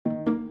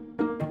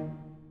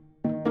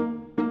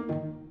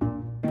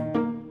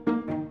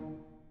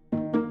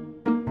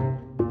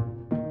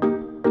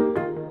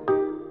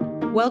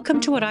Welcome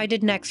to What I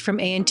Did Next from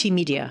A&T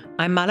Media.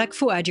 I'm Malak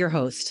Fuad, your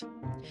host.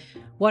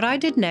 What I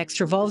Did Next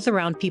revolves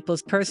around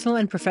people's personal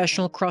and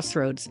professional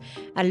crossroads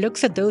and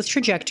looks at those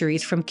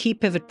trajectories from key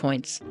pivot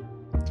points.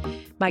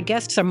 My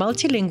guests are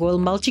multilingual,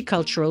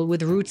 multicultural,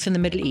 with roots in the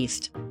Middle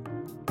East.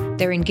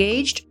 They're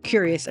engaged,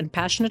 curious, and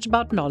passionate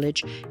about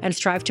knowledge and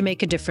strive to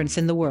make a difference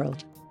in the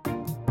world.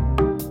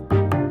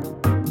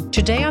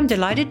 Today, I'm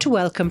delighted to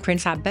welcome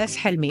Prince Abbas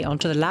Hilmi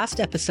onto the last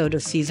episode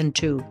of Season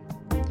 2.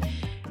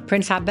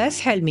 Prince Abbas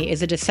Hilmi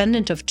is a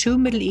descendant of two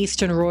Middle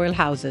Eastern royal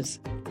houses.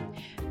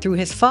 Through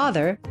his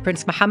father,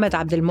 Prince Mohammed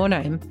Abdel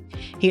Monaim,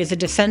 he is a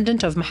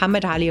descendant of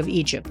Muhammad Ali of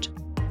Egypt,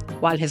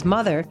 while his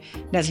mother,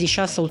 Nazli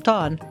Shah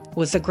Sultan,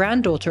 was the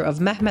granddaughter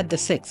of Mehmed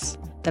VI,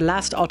 the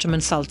last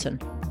Ottoman Sultan.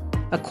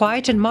 A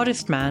quiet and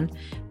modest man,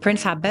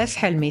 Prince Abbas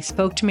Hilmi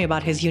spoke to me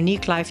about his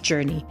unique life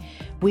journey,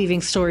 weaving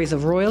stories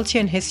of royalty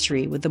and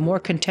history with the more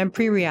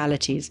contemporary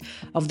realities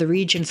of the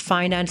region's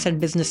finance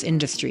and business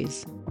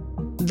industries.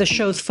 The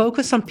show's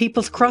focus on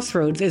people's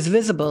crossroads is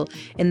visible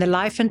in the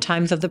life and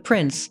times of the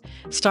prince,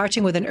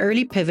 starting with an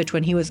early pivot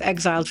when he was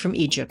exiled from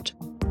Egypt.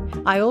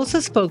 I also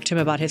spoke to him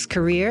about his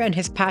career and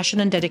his passion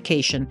and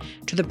dedication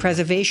to the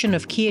preservation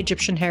of key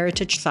Egyptian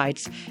heritage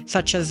sites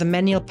such as the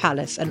Menil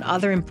Palace and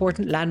other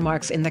important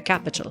landmarks in the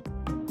capital.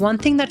 One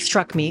thing that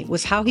struck me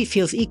was how he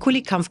feels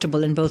equally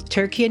comfortable in both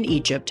Turkey and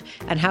Egypt,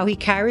 and how he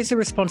carries the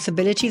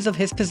responsibilities of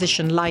his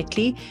position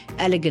lightly,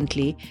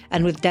 elegantly,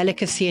 and with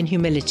delicacy and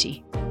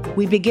humility.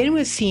 We begin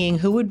with seeing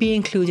who would be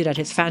included at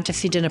his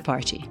fantasy dinner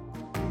party.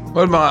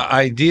 Well, my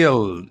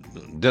ideal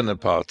dinner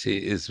party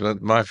is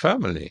with my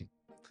family.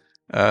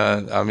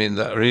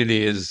 That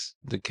really is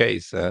the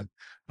case, and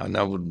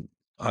I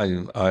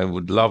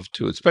would love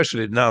to,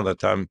 especially now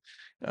that I'm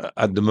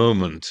at the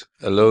moment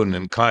alone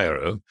in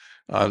Cairo.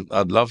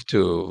 I'd love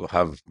to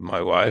have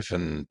my wife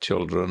and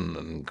children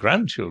and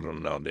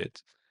grandchildren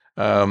nowadays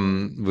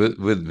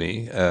with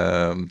me.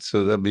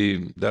 So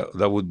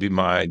that would be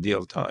my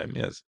ideal time.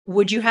 Yes.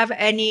 Would you have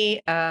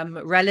any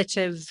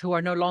relatives who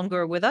are no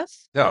longer with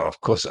us? No, of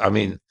course. I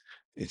mean,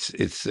 it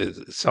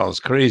sounds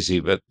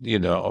crazy, but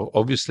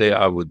obviously,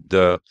 I would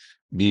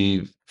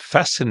be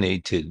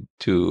fascinated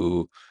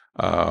to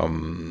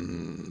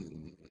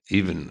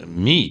even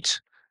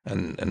meet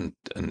and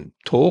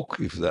talk,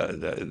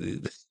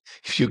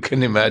 if you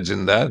can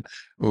imagine that,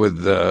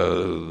 with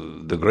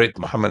the great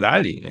Muhammad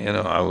Ali.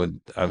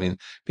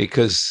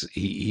 Because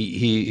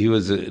he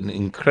was an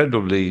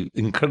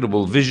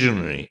incredible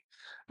visionary,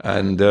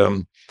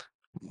 and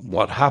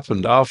what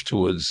happened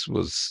afterwards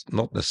was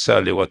not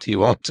necessarily what he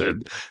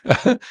wanted.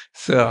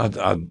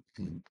 So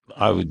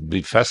I would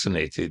be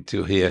fascinated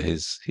to hear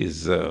his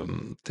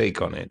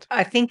take on it.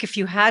 I think if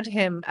you had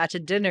him at a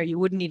dinner, you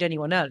wouldn't need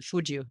anyone else,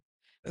 would you?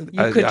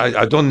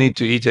 I don't need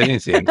to eat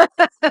anything.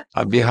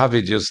 I'd be happy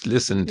to just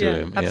listen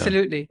to him.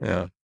 Absolutely.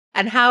 Yeah.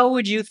 And how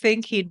would you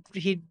think he'd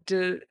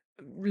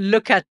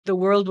look at the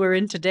world we're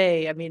in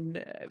today? I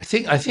mean,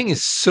 I think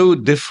it's so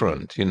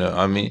different.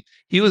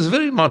 He was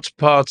very much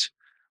part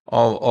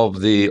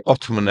of the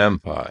Ottoman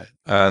Empire,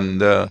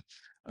 and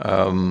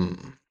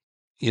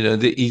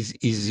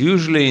he's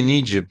usually in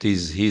Egypt.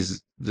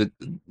 He's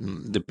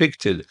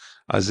depicted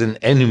as an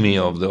enemy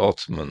of the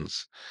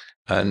Ottomans,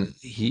 and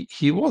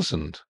he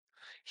wasn't.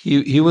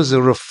 He was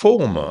a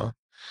reformer,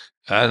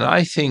 and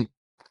I think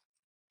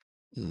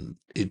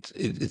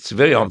it's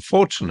very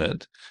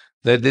unfortunate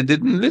that they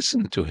didn't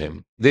listen to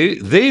him.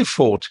 They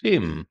fought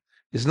him.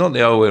 It's not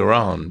the other way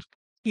around.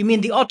 You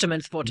mean the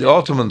Ottomans fought him? The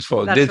Ottomans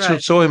fought. That's They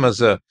right. saw him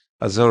as a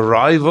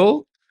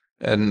rival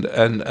and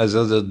as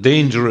a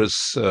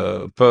dangerous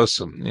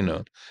person.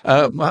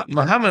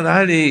 Muhammad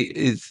Ali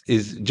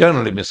is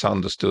generally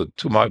misunderstood,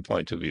 to my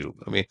point of view.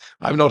 I mean,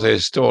 I'm not a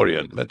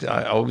historian, but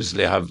I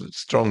obviously have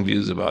strong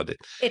views about it.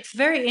 It's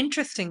very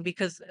interesting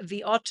because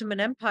the Ottoman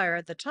Empire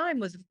at the time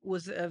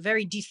was a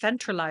very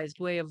decentralized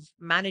way of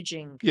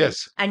managing.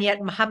 Yes. And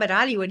yet Muhammad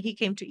Ali, when he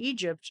came to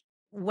Egypt,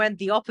 went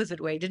the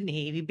opposite way, didn't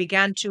he? He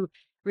began to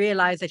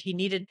realize that he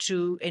needed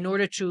to, in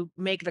order to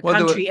make the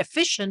country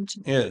efficient,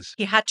 yes,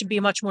 he had to be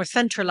much more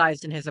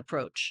centralized in his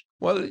approach.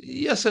 Well,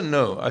 yes and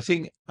no. I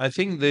think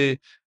the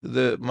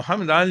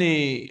Muhammad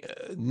Ali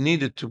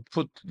needed to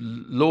put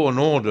law and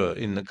order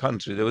in the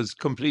country. There was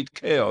complete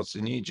chaos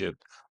in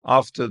Egypt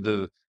after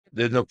the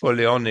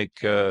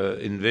Napoleonic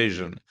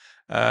invasion.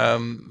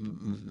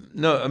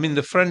 No, I mean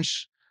the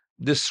French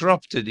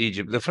disrupted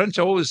Egypt. The French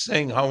are always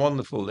saying how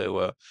wonderful they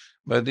were,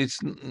 but it's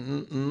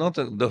not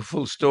the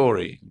full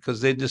story, because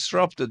they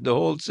disrupted the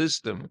whole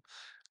system.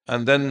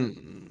 And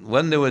then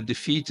when they were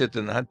defeated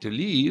and had to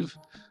leave,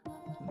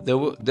 there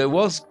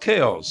was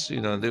chaos. It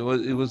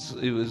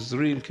was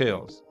real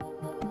chaos.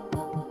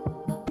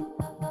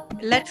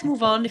 Let's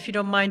move on, if you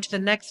don't mind, to the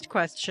next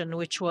question,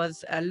 which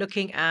was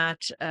looking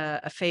at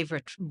a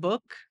favorite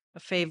book, a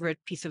favorite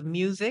piece of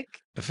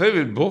music. A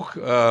favorite book,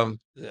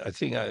 I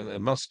think I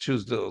must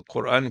choose the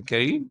Quran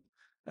Kareem,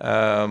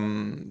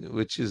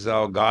 which is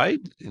our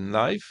guide in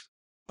life.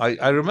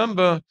 I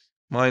remember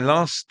my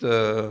last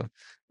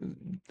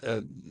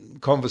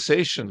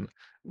conversation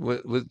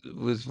with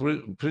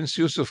Prince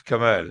Yusuf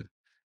Kamal,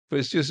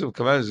 Prince Yusuf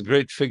Kamal is a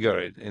great figure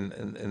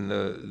in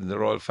the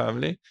royal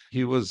family.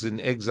 He was in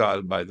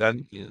exile by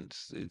then.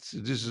 This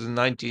is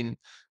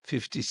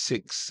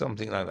 1956,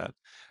 something like that,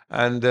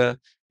 and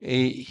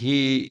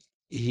he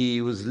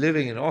was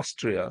living in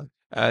Austria,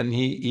 and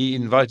he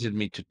invited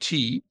me to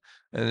tea,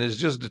 and it's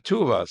just the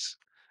two of us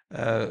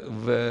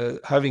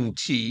having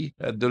tea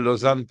at the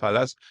Lausanne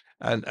Palace,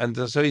 and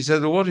so he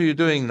said, "What are you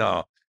doing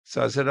now?"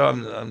 So I said, "Oh,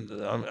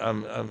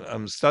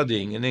 I'm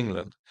studying in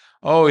England."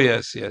 Oh,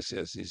 yes, yes,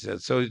 yes. He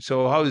said, so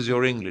how is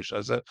your English?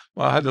 I said,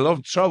 well, I had a lot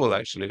of trouble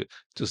actually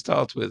to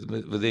start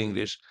with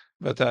English,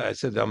 but I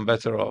said I'm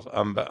better off.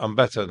 I'm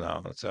better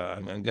now. So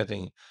I'm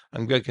getting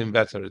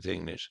better at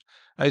English.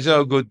 I said,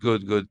 oh, good,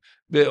 good, good.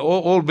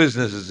 All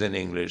business is in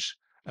English,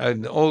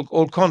 and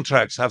all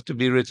contracts have to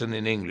be written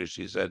in English.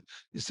 He said,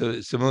 it's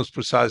the most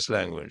precise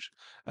language.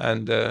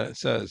 And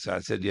so I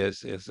said,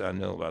 yes, yes, I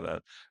know about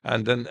that.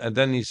 And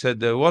then he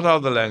said, what are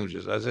the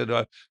languages? I said,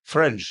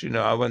 French.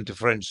 I went to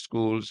French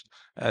schools,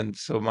 and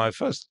so my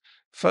first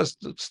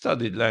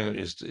studied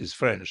language is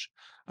French.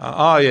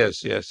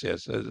 Yes, yes,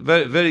 yes.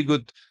 Very very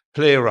good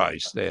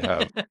playwrights they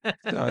have.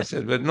 So I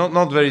said, but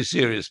not very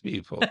serious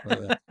people.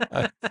 And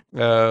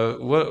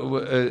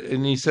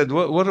he said,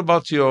 what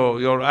about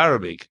your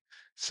Arabic?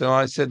 So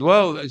I said,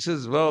 well, he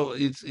says, well,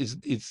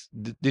 it's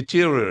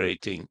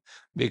deteriorating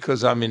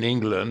because I'm in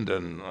England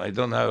and I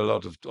don't have a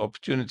lot of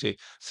opportunity.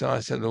 So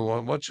I said,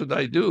 well, what should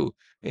I do?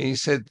 And he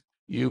said,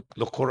 the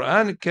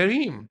Quran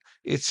Kareem,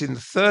 it's in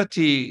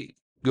 30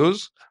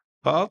 juz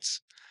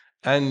parts,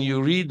 and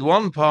you read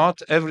one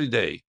part every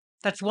day.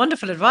 That's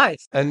wonderful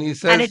advice. And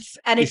And he it's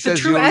the says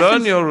true you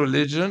learn essence. your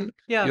religion,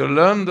 Yeah. you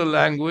learn the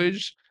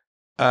language,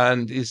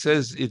 and he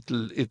says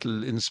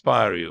it'll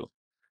inspire you.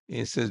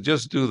 He says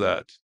just do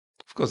that.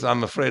 Of course,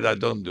 I'm afraid I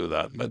don't do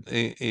that, but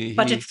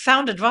But it's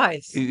sound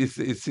advice.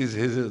 it's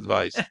his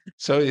advice.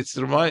 So it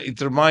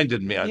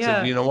reminded me. I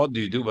said, Yeah. what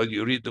do you do? Well,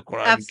 you read the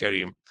Quran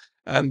Kareem.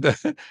 And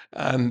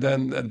and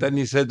then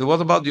he said,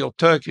 what about your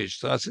Turkish?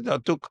 So I said, I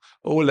took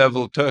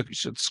O-level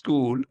Turkish at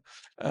school,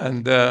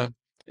 and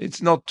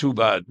it's not too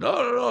bad. No,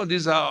 no, no,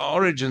 these are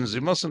origins.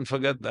 You mustn't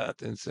forget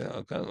that. And said,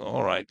 okay,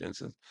 all right.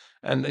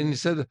 And he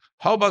said,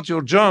 how about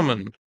your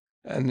German?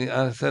 And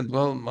I said,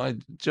 well, my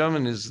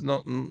German is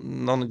not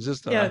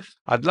non-existent. Yes.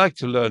 I'd like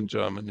to learn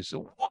German. He said,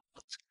 what?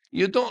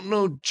 You don't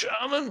know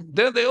German?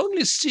 They're the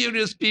only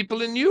serious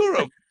people in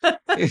Europe.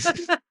 He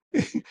says,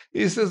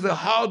 he says they're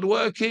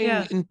hardworking,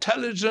 Yeah.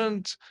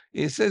 intelligent.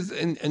 He says,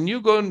 and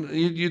you go and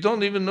you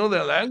don't even know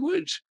their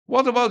language?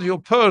 What about your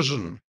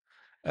Persian?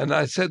 And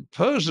I said,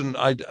 Persian,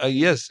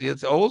 yes,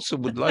 I also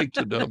would like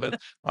to know, but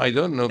I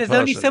don't know There's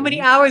Persian. only so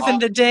many hours in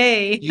the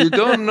day. You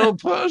don't know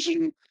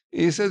Persian?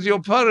 He says,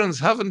 your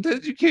parents haven't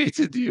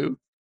educated you.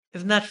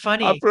 Isn't that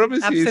funny? I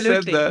promise you, he said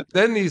Absolutely. that.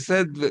 Then he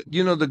said, that,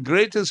 the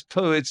greatest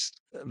poets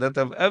that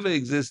have ever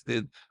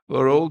existed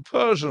were all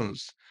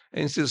Persians.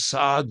 And he says,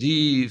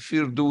 Saadi,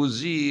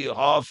 Firdousi,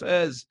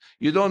 Hafez.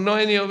 You don't know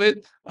any of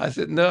it? I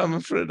said, no, I'm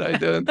afraid I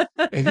don't.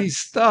 And he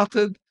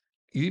started,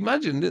 you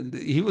imagine,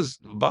 he was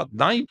about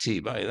 90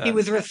 by then. He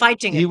was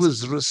reciting He it.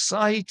 was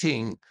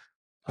reciting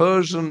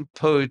Persian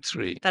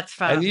poetry. That's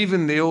And fab.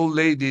 even the old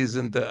ladies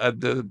at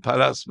the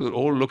palace were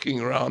all looking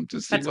around to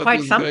see That's what quite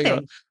was going on.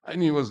 something.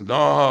 And he was,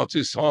 no,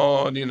 it's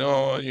on,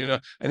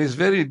 and it's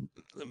very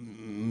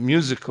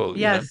musical,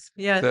 Yes,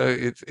 yes. So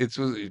it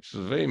was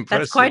very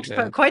That's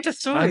impressive. quite a And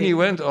story. he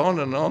went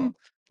on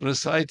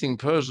reciting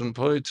Persian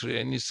poetry,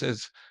 and he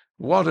says,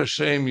 what a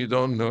shame you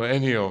don't know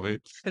any of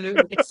it.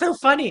 Absolutely. It's so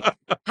funny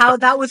how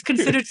that was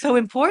considered so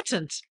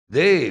important.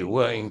 They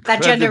were That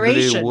incredibly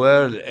generation.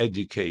 well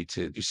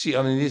educated. You see,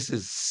 I mean, this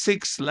is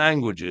 6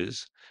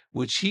 languages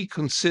which he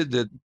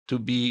considered to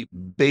be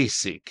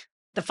basic,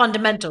 The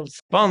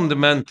fundamentals.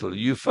 fundamental.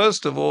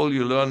 First of all,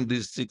 you learn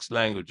these 6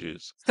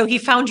 languages. So he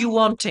found you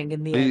wanting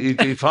in the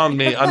end. He found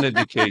me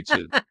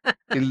uneducated,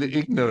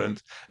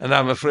 ignorant, and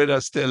I'm afraid I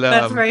still am.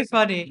 That's very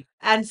funny.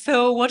 And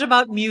so what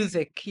about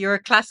music? You're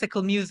a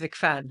classical music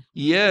fan.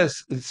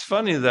 Yes, it's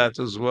funny that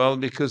as well,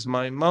 because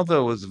my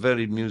mother was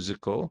very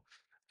musical,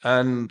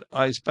 and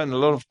I spent a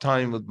lot of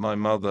time with my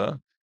mother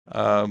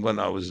when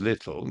I was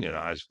little,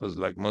 I suppose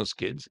like most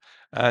kids,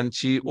 and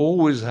she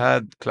always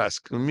had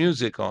classical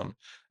music on,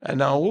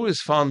 and I always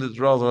found it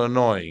rather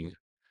annoying.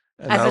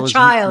 And As I a was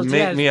child,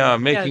 yes.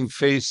 making Yes.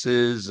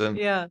 faces and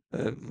Yeah.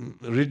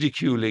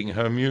 ridiculing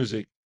her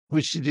music,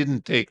 which she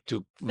didn't take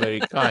to very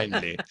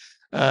kindly.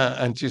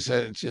 And she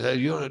said,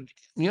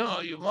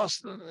 you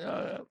must.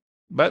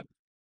 But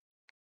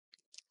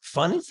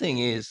funny thing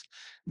is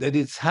that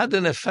it's had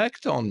an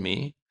effect on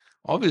me,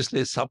 obviously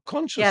Yes, it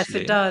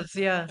subconsciously. does.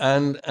 Yeah.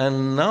 And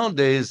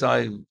nowadays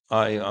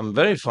I'm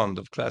very fond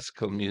of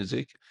classical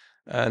music,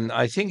 and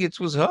I think it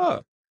was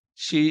her.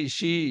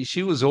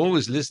 She was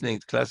always listening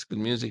to classical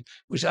music,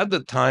 which at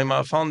the time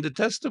I found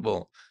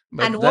detestable.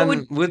 But And what then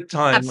would with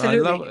time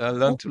absolutely I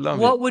learned to love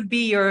it. what would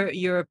be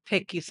your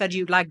pick? You said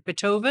you like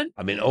Beethoven?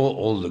 I mean,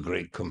 all the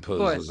great Of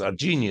composers course. are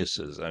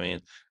geniuses. I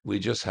mean, we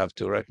just have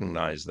to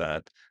recognize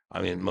that.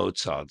 I mean,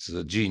 Mozart's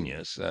a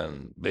genius,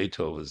 and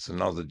Beethoven's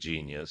another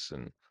genius,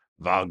 and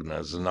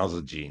Wagner's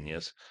another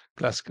genius.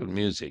 Classical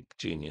music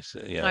genius.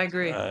 Yeah, I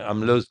agree.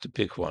 I'm loath to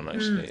pick one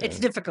actually. It's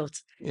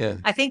difficult. Yeah.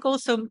 I think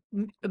also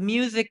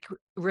music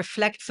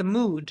reflects a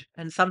mood,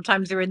 and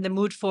sometimes you're in the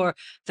mood for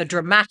the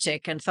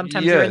dramatic, and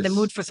sometimes you're in the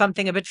mood Yes. for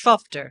something a bit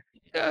softer.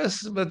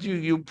 Yes, but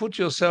you put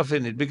yourself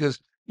in it because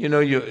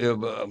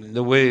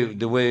the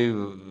way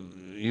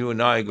you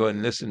and I go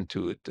and listen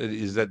to it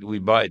is that we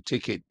buy a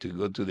ticket to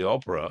go to the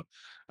opera,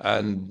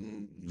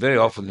 and very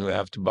often we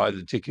have to buy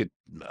the ticket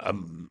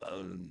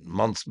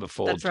months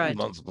before, That's two right.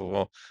 months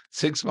before,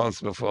 6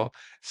 months before.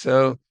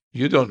 So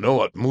you don't know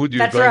what mood you're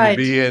That's going to right.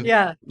 be in.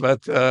 Yeah.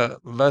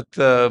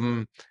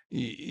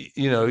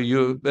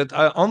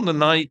 On the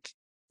night,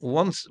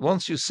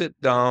 once you sit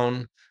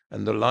down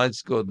and the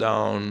lights go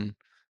down,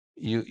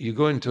 you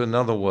go into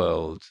another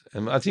world.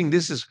 And I think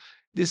this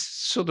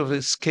sort of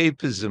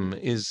escapism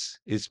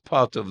is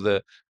part of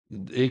the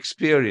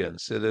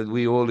experience that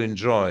we all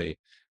enjoy.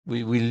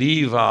 We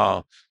leave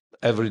our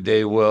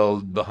everyday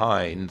world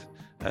behind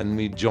and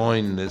we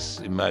join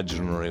this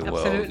imaginary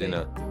world, Absolutely.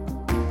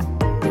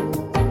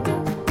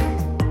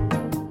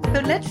 So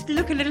let's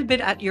look a little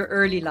bit at your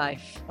early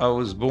life. I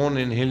was born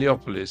in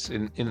Heliopolis,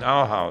 in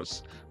our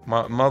house.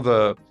 My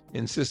mother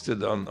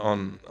insisted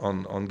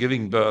on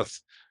giving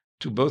birth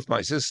to both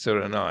my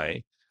sister and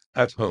I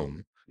at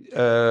home.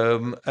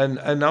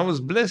 And I was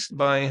blessed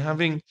by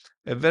having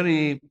a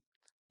very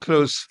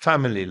close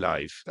family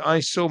life. I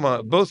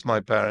saw both my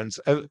parents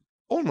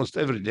almost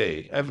every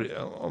day,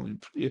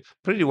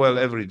 pretty well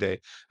every day.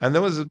 And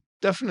there was a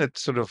definite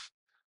sort of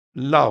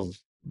love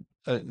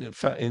and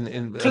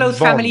Close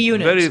family bond,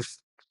 unit. very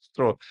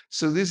strong.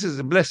 So this is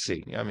a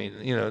blessing. I mean,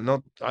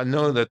 not I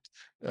know that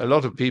a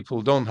lot of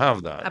people don't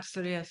have that,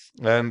 Absolutely, yes.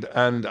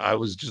 and I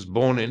was just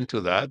born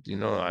into that.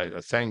 I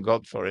thank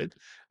God for it.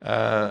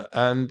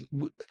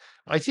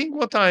 I think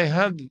what I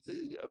had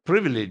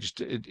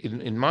privileged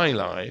in my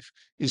life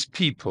is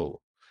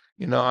people.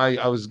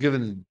 I was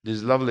given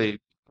these lovely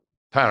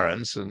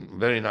parents and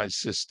very nice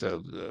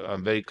sister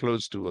I'm very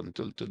close to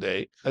until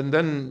today. And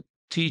then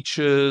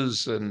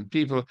teachers and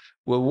people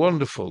were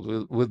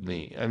wonderful with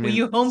me. I Were mean,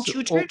 you home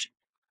tutored?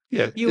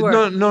 yeah, You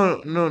were.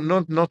 no,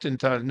 not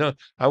entirely. No,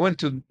 I went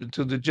to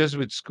the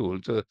Jesuit school,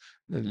 to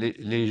les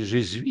Les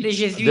Jesuites.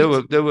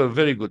 Jésuites. They were a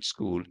very good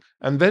school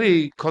and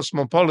very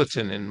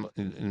cosmopolitan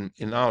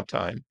in our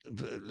time.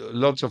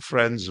 Lots of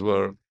friends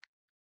were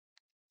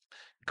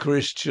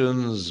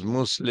Christians,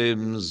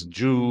 Muslims,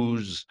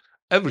 Jews,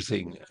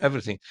 everything.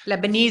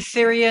 Lebanese,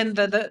 Syrian,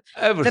 the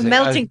Everything.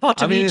 melting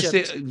pot I of mean, it's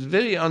Egypt.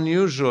 very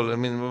unusual. I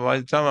mean, by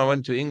the time I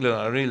went to England,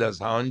 I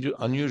realized how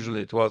unusual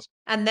it was.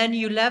 And then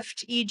you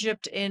left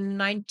Egypt in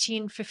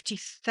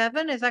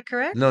 1957, is that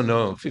correct?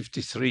 No,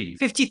 53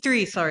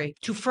 53, sorry,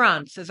 to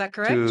France, is that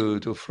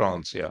correct? to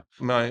France. Yeah,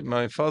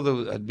 my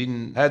father had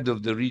been head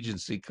of the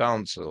Regency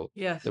Council.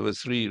 Yes. There were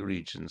 3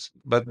 regions,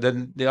 but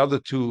then the other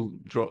two,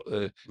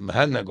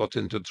 Hannah got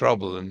into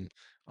trouble and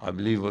I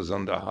believe was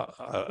under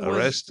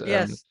arrest,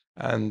 yes.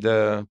 and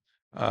Barakat.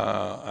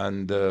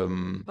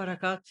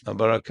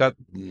 Barakat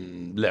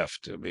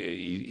left. I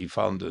mean, he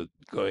found it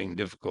going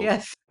difficult.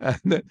 Yes. And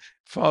the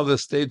father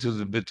stayed to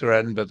the bitter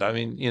end, but I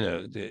mean,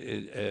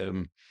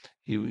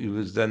 he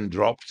was then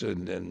dropped,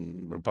 and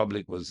then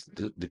Republic was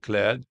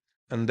declared.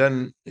 And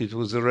then it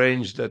was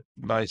arranged that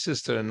my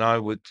sister and I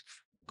would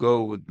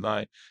go with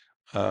my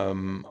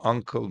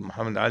uncle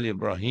Muhammad Ali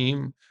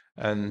Ibrahim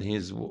and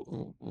his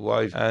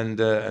wife and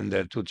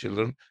their 2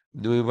 children.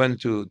 We went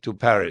to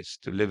Paris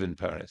to live in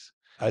Paris.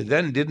 I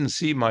then didn't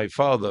see my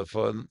father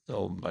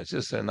or my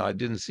sister and I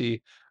didn't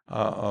see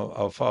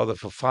our father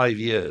for 5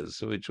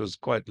 years, which was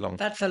quite long.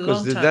 That's a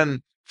Because long time.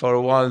 then, for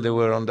a while, they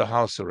were under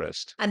house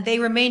arrest. And they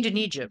remained in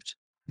Egypt.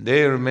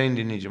 They remained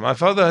in Egypt. My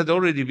father had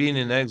already been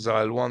in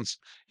exile once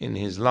in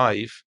his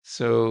life,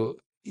 so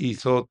he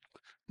thought,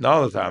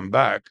 now that I'm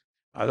back,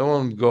 I don't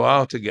want to go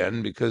out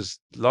again because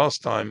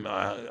last time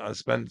I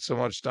spent so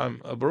much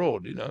time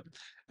abroad,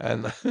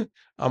 and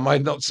I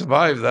might not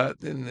survive that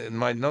and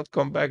might not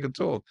come back at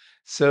all.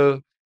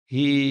 So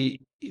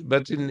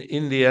but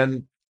in the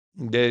end,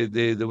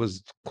 there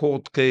was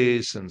court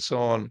case and so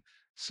on.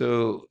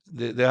 So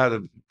they had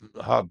a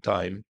hard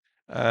time,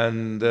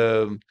 and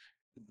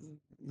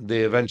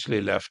they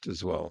eventually left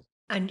as well.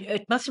 And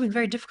it must have been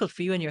very difficult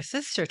for you and your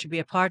sister to be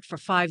apart for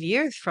 5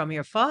 years from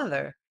your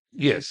father.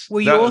 Yes.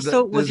 Was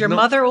your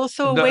mother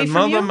also away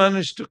from you? Mother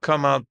managed to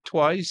come out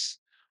twice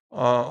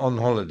on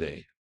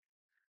holiday.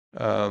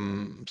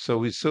 So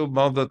we saw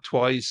mother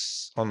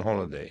twice on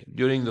holiday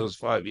during those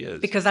 5 years.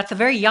 Because that's a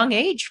very young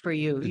age for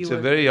you. It's a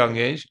very young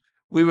age.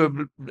 We were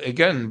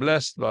again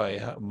blessed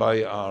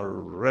by our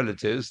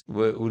relatives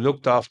who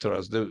looked after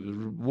us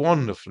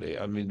wonderfully.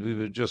 I mean, we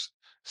were just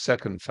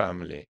second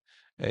family.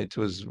 It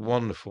was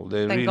wonderful.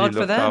 They Thank really God for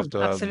looked them. after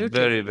us Absolutely.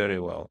 very, very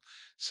well.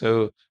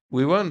 So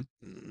we weren't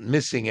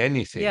missing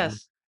anything.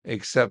 Yes.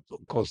 Except,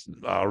 of course,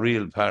 our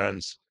real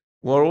parents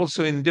were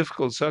also in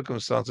difficult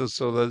circumstances,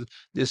 so that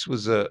this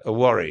was a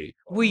worry.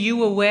 Were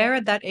you aware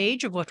at that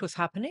age of what was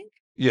happening?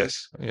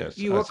 Yes, yes.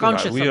 You were You know,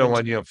 conscious we of know it.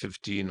 when you're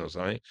 15 or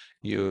something,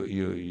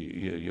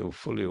 you're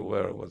fully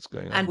aware of what's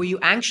going And on. were you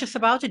anxious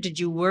about it? Did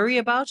you worry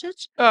about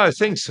it? I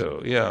think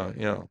so. Yeah,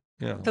 yeah,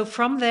 yeah. So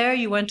from there,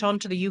 you went on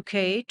to the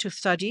UK to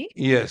study?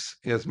 Yes,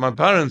 yes. My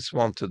parents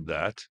wanted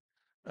that,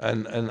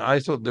 and I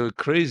thought they were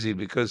crazy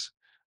because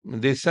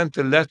they sent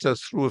a letter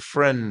through a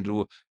friend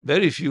who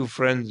very few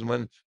friends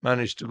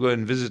managed to go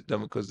and visit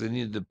them because they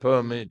needed a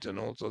permit and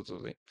all sorts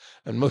of things.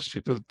 And most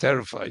people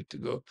terrified to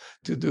go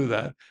to do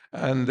that.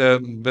 And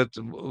but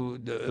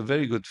a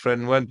very good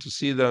friend went to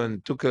see them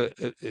and took a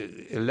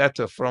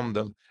letter from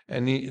them.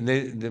 And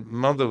the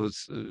mother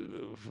was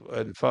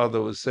and father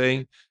was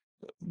saying,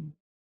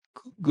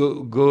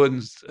 go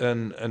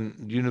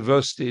and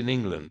university in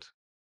England,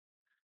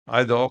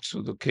 either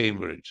Oxford or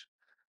Cambridge.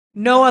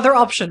 No other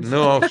options.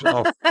 No option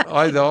of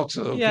either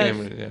Oxford or Yes.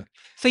 Cambridge. Yeah.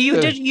 So you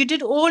So,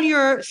 did all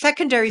your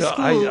secondary so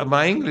school.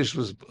 my English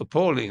was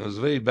appalling. It was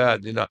very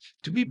bad. You know,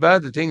 to be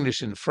bad at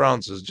English in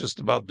France is just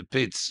about the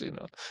pits. You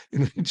know,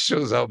 it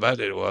shows how bad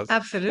it was.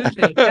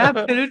 Absolutely.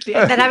 Absolutely.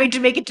 And then having to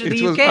make it to the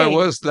It was my UK.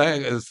 worst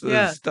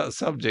Yeah.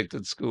 subject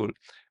at school.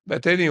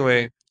 But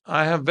anyway,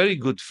 I have very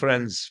good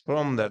friends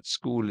from that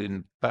school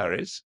in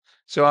Paris.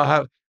 So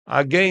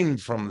I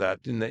gained from that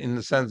in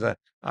the sense that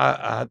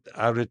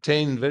I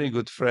retained very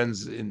good friends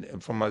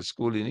from my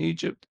school in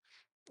Egypt,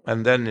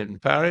 and then in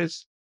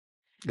Paris,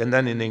 and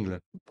then in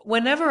England.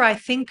 Whenever I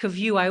think of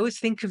you, I always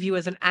think of you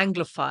as an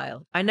Anglophile.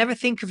 I never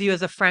think of you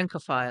as a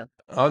Francophile.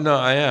 Oh no,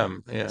 I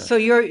am. Yeah, So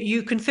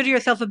you consider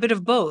yourself a bit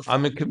of both.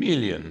 I'm a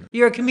chameleon.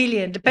 You're a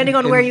chameleon, depending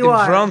on In where you in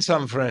are. France,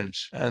 I'm French,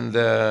 and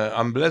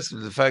I'm blessed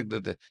with the fact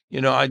that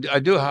you know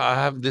I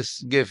have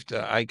this gift.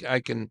 I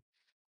can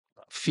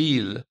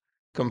feel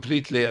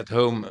completely at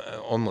home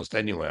almost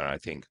anywhere, I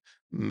think.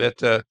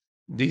 But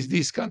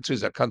these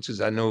countries are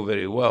countries I know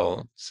very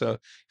well. So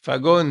if I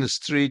go in the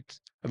street,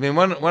 I mean,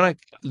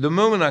 the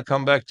moment I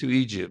come back to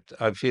Egypt,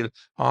 I feel,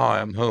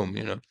 I'm home,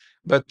 you know.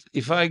 But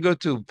if I go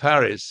to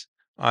Paris,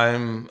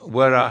 I'm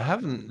where I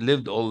haven't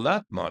lived all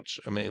that much.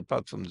 I mean,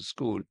 apart from the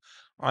school,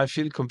 I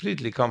feel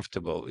completely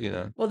comfortable, you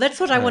know. Well, that's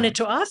what I wanted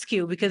to ask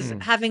you, because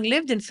Mm. having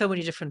lived in so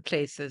many different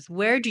places,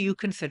 where do you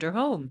consider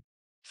home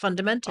I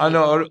fundamentally?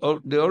 know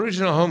the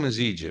original home is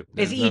Egypt.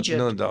 Is There's no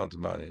Egypt. doubt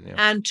about it. Yeah.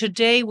 And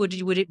today, would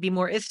it be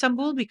more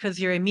Istanbul because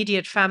your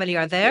immediate family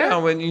are there? Yeah,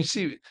 when you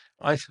see,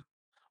 I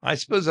I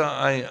suppose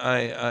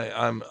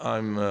I'm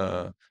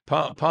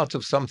part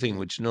of something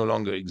which no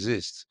longer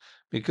exists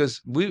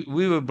because we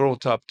were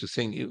brought up to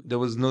think there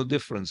was no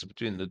difference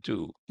between the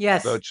two,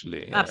 Yes,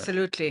 virtually, you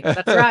absolutely.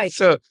 That's know. right.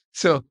 So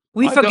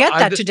We forget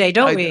that today,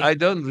 don't we? I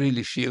don't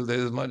really feel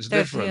there's much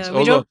There's, difference. yeah,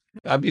 we don't.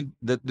 Although I mean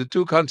the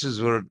two countries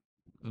were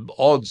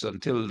odds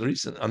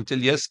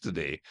until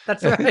yesterday.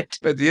 That's right.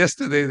 But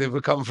yesterday they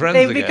become friends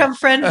They've again. become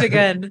friends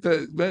again.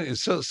 But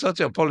it's such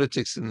a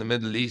politics in the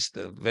Middle East,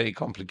 very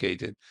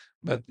complicated.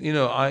 But you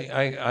know,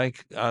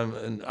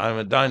 I'm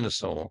a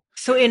dinosaur.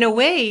 So in a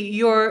way,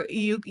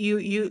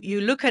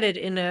 you look at it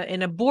in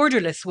a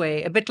borderless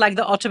way, a bit like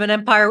the Ottoman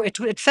Empire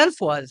itself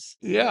was.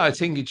 Yeah, I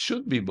think it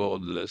should be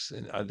borderless,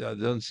 and I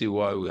don't see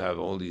why we have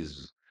all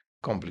these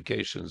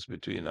complications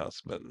between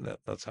us. But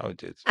that's how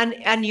it is.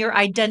 And your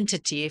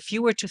identity. If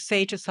you were to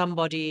say to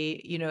somebody,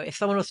 if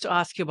someone was to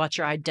ask you about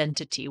your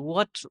identity,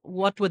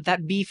 what would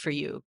that be for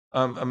you?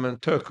 I'm a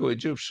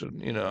Turco-Egyptian.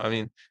 You know, I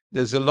mean,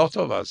 there's a lot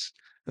of us.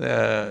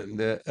 And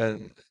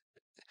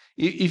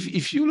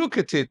if you look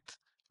at it,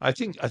 I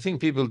think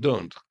people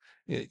don't.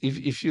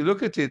 If you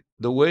look at it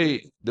the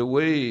way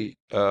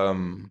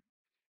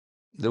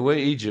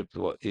Egypt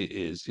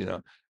is, you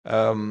know,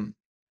 um,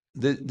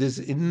 there's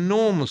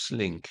enormous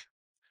link.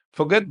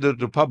 Forget the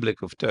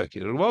Republic of Turkey.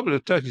 The Republic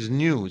of Turkey is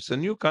new. It's a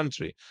new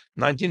country,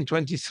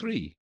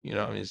 1923. You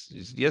know, I mean,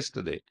 it's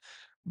yesterday.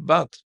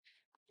 But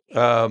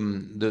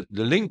the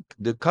link,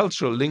 the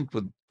cultural link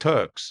with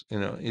Turks, you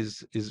know,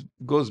 is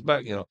goes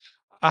back. You know,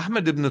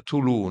 Ahmed ibn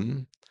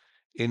Tulun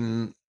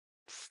in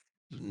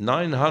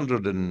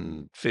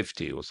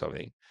 950 or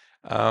something,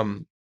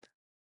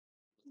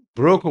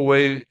 broke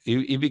away.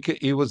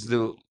 He was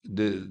the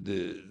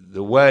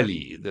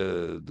wali,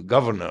 the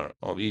governor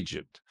of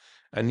Egypt,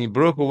 and he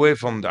broke away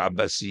from the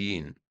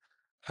Abbasiyin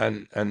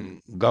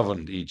and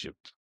governed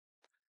Egypt.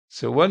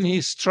 So when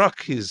he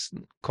struck his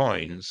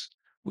coins,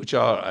 which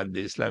are at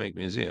the Islamic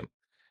Museum,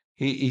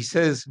 he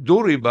says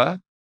Duriba,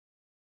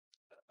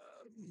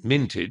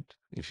 minted,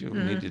 if you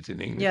need it in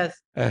English, Yes.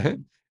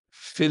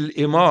 fil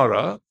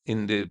imara,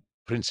 in the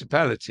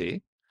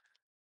principality,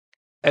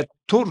 at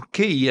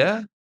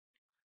Turkiya,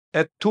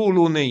 at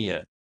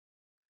Tuluniya.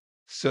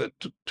 So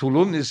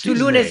Tulun is his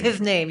Tulun is name. his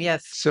name,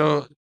 yes.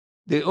 So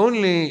the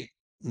only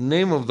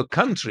name of the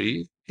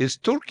country is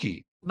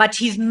Turkey. But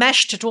he's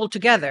meshed it all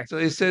together. So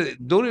he said,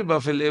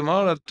 Duriba fil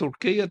imara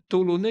Turkiya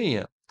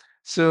Tuluniya.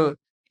 So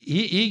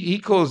he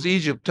calls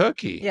Egypt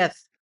Turkey.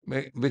 Yes.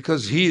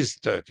 Because he is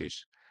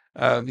Turkish.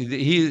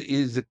 He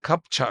is a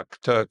Kapchak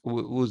Turk,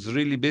 who's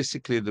really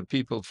basically the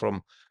people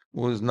from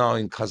who is now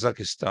in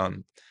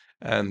Kazakhstan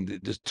and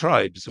the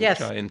tribes which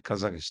Yes. are in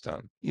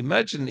Kazakhstan.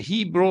 Imagine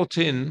he brought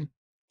in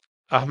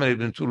Ahmed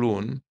ibn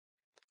Tulun,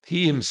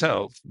 he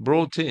himself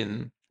brought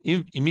in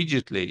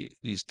immediately.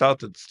 He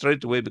started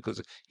straight away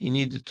because he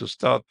needed to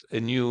start a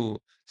new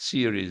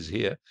series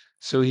here.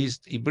 So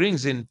he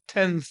brings in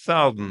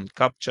 10,000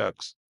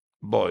 Kapchaks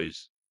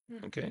boys.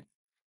 Okay,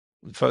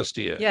 first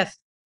year. Yes.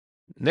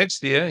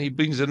 Next year he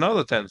brings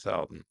another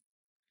 10,000.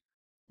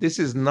 This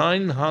is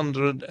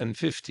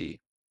 950.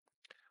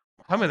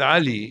 Muhammad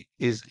Ali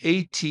is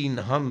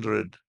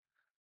 1800,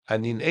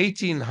 and in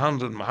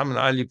 1800 Muhammad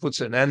Ali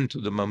puts an end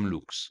to the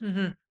Mamluks.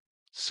 Mm-hmm.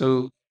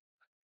 So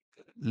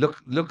look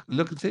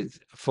at it.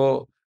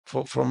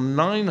 From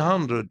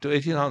 900 to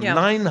 1800, Yeah.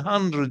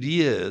 900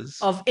 years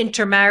Of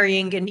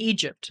intermarrying in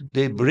Egypt.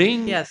 they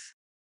bring Yes.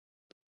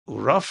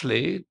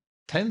 roughly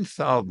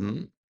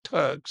 10,000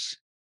 Turks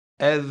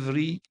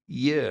every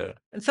year.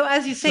 And so,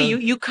 as you say, So,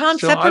 you can't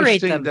so I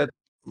separate think them. that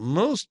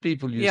most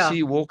people you Yeah.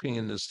 see walking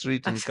in the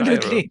street in Cairo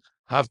Absolutely.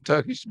 have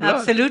Turkish blood.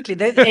 Absolutely.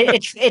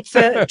 It's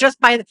just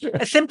by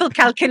a simple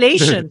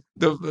calculation.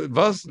 Yeah,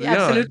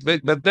 Absolutely.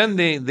 but then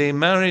they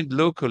married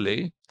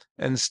locally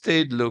and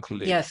stayed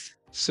locally. Yes.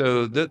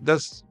 So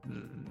that's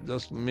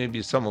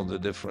maybe some of the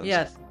difference.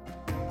 Yes.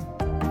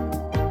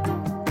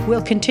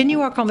 We'll continue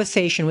our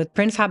conversation with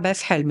Prince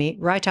Abbas Hilmi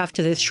right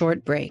after this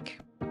short break.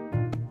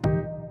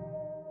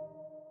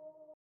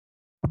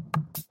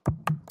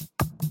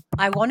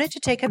 I wanted to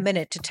take a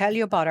minute to tell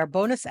you about our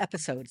bonus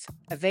episodes,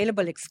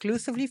 available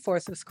exclusively for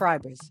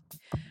subscribers.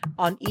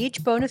 On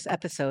each bonus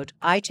episode,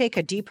 I take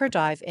a deeper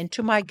dive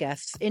into my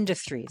guests'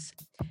 industries,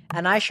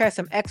 and I share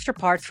some extra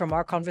parts from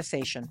our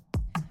conversation.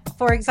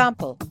 For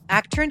example,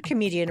 actor and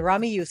comedian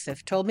Rami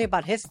Youssef told me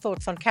about his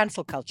thoughts on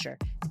cancel culture,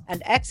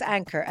 and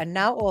ex-anchor and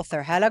now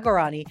author Hala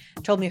Gorani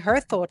told me her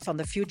thoughts on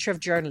the future of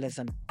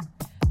journalism.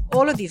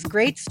 All of these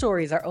great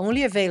stories are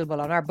only available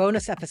on our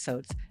bonus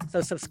episodes,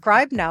 so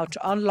subscribe now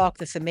to unlock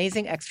this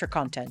amazing extra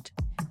content.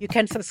 You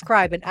can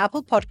subscribe in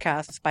Apple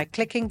Podcasts by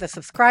clicking the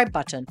subscribe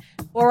button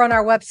or on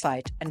our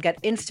website and get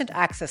instant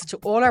access to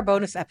all our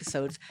bonus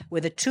episodes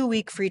with a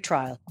 2-week free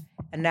trial.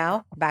 And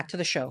now, back to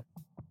the show.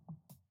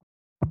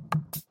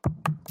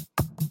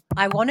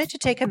 I wanted to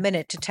take a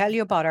minute to tell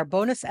you about our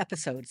bonus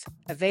episodes,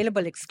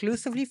 available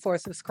exclusively for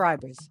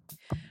subscribers.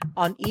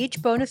 On each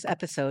bonus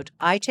episode,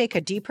 I take a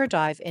deeper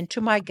dive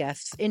into my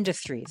guests'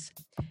 industries,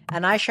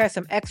 and I share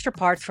some extra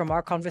parts from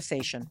our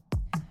conversation.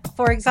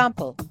 For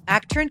example,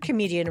 actor and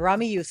comedian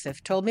Rami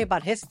Youssef told me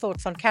about his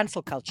thoughts on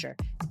cancel culture,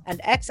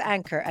 and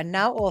ex-anchor and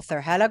now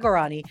author Hala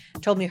Gorani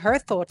told me her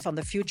thoughts on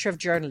the future of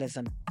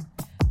journalism.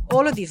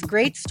 All of these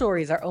great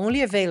stories are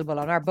only available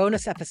on our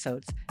bonus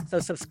episodes, so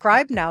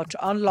subscribe now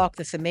to unlock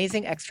this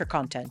amazing extra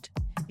content.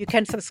 You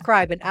can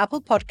subscribe in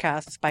Apple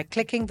Podcasts by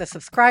clicking the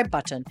subscribe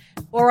button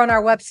or on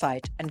our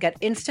website and get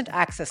instant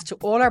access to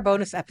all our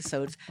bonus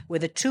episodes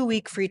with a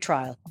 2-week free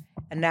trial.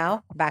 And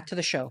now, back to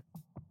the show.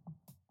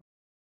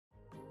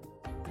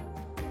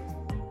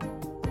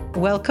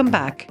 Welcome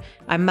back.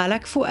 I'm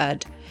Malak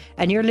Fuad,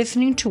 and you're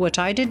listening to What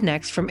I Did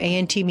Next from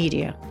ANT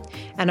Media.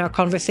 And our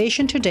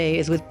conversation today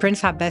is with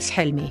Prince Abbas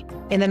Hilmi.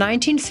 In the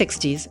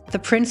 1960s, the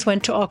prince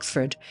went to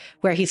Oxford,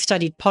 where he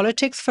studied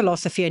politics,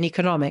 philosophy, and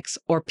economics,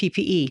 or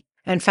PPE,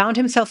 and found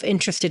himself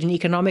interested in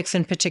economics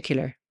in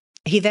particular.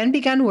 He then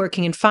began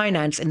working in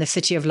finance in the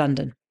City of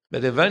London.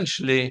 But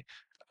eventually,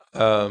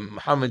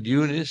 Muhammad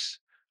Yunus,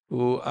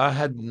 who I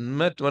had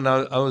met when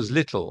I was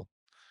little,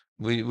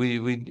 we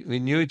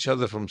knew each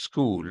other from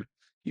school.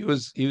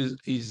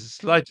 He's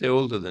slightly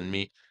older than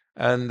me,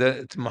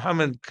 and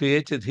Muhammad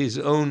created his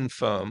own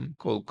firm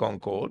called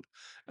Concord,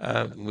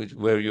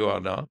 where you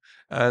are now,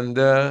 and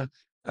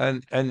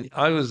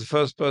I was the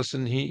first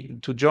person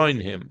to join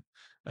him,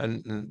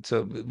 and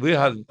so we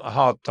had a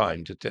hard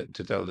time to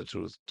tell the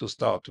truth to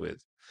start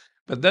with,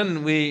 but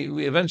then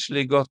we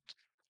eventually got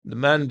the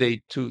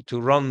mandate to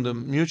run the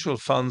mutual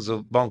funds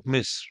of Banque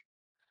Misr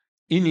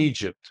in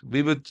Egypt.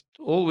 We were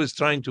always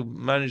trying to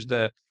manage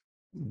their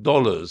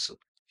dollars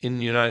in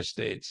the United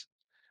States.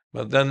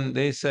 But then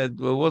they said,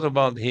 well, what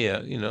about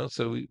here?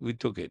 So we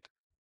took it.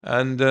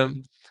 And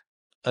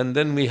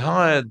then we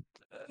hired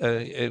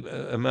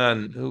a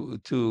man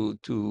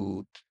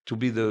to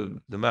be the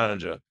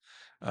manager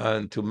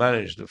and to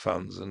manage the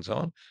funds and so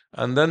on.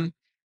 And then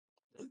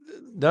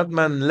that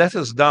man let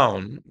us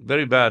down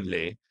very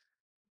badly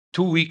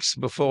 2 weeks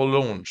before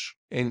launch.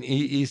 And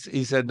he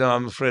said, no,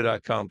 I'm afraid I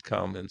can't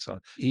come, and so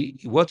on.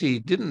 What he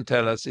didn't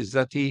tell us is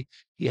that he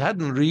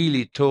hadn't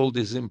really told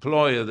his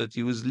employer that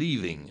he was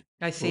leaving.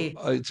 I see.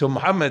 So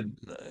Muhammad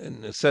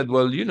said,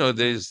 well,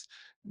 there's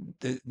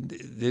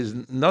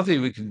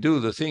nothing we can do.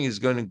 The thing is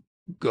going to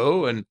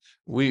go, and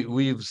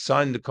we've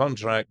signed the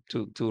contract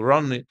to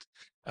run it.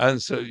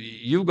 And so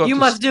you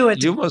must do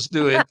it. You must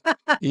do it.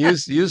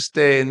 you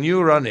stay and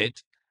you run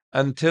it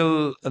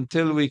until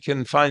we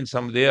can find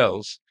somebody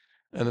else.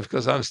 And of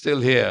course, I'm still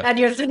here. And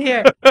you're still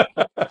here.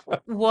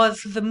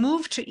 Was the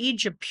move to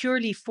Egypt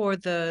purely for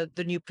the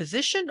new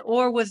position,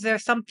 or was there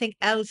something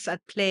else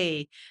at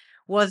play?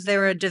 Was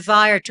there a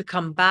desire to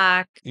come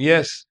back?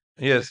 Yes.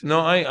 No,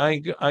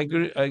 I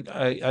agree.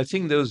 I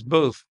think there was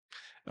both.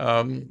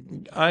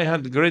 I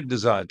had a great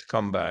desire to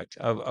come back.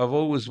 I've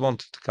always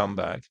wanted to come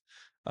back,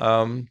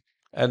 um,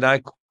 and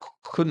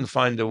couldn't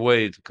find a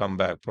way to come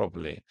back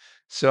properly.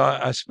 So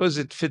I suppose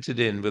it fitted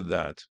in with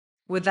that.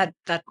 With that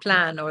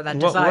plan or that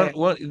desire.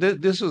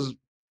 This was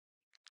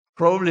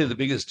probably the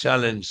biggest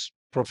challenge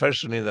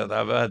professionally that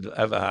I've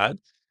ever had,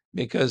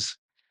 because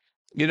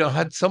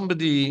had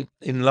somebody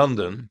in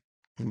London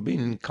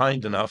been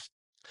kind enough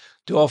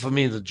to offer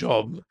me the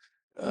job,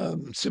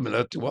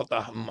 similar to what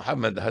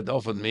Mohammed had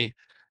offered me,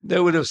 they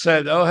would have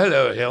said, "Oh,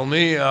 hello,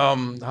 Hilmi.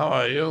 How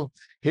are you?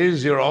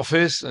 Here's your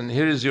office, and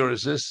here is your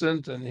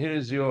assistant, and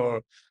here's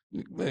your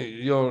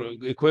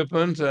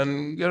equipment,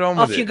 and get on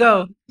with Off you it."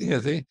 go.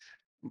 You see,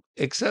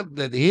 except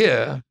that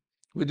here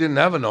we didn't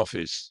have an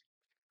office,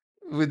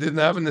 we didn't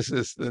have an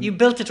assistant. You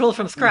built it all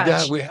from Yeah,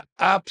 scratch. we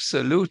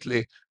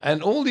absolutely,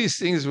 and all these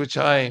things which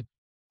I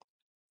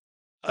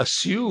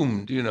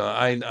assumed,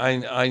 I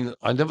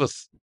never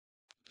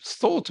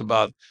thought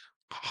about.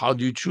 How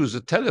do you choose a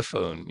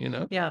telephone?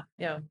 Yeah,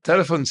 yeah,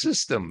 Telephone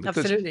system, because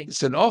absolutely.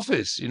 it's an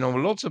office.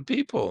 Lots of Of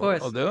people are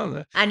course.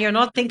 there. And you're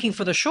not thinking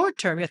for the short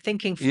term. You're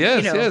thinking,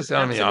 Yes, yes.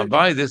 I mean, I absolutely.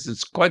 buy this.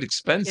 It's quite Yeah,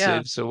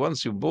 expensive. So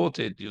once you bought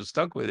it, you're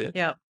stuck with it.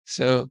 yeah.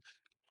 So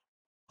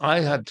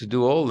I had to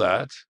do all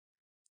that,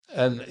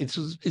 and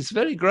it's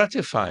very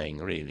gratifying,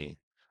 really,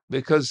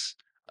 because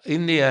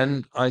in the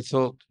end, I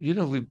thought, we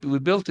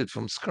built it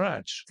from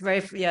scratch, It's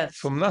very, yes.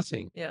 from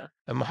nothing. Yeah.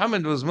 And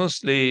Mohammed was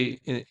mostly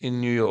in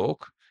New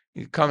York,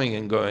 coming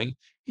and going.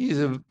 He's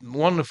a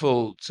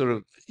wonderful sort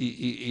of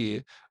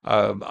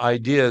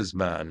ideas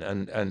man,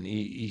 and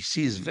he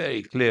sees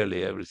very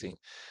clearly everything.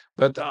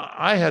 But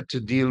I had to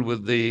deal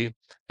with the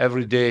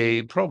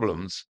everyday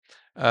problems,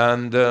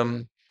 and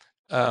it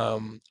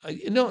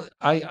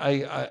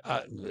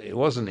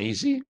wasn't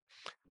easy,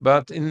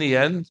 but in the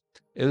end,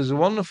 it was a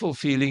wonderful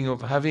feeling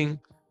of having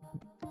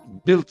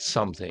built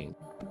something.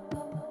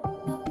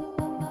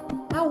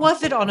 How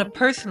was it on a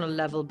personal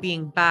level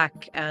being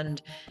back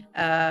and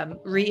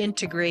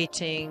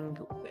reintegrating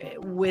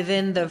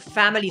within the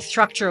family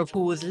structure of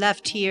who was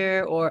left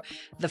here, or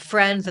the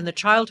friends and the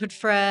childhood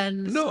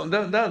friends? No,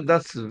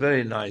 that's a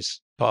very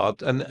nice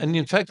part. And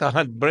in fact, I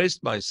had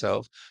braced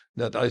myself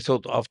that I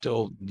thought after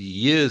all the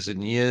years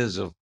and years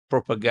of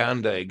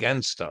propaganda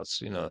against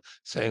us,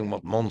 saying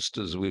what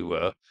monsters we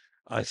were,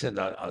 I said,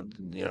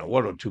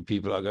 one or two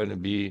people are going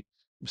to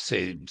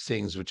say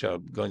things which are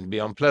going to be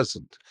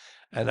unpleasant.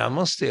 And I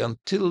must say,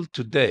 until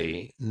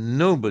today,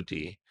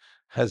 nobody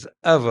has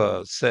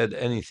ever said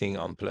anything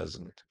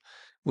unpleasant,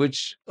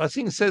 which I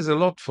think says a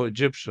lot for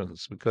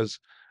Egyptians, because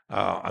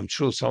I'm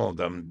sure some of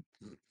them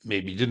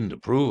maybe didn't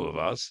approve of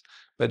us,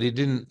 but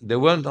they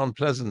weren't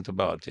unpleasant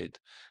about it.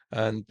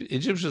 And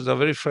Egyptians are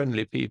very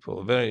friendly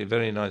people, very,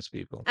 very nice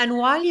people. And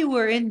while you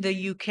were in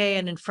the UK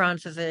and in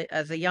France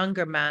as a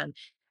younger man,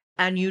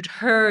 and you'd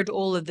heard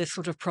all of this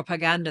sort of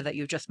propaganda that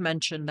you just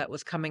mentioned that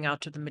was coming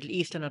out of the Middle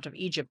East and out of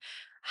Egypt,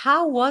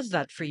 how was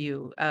that for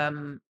you?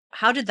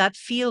 How did that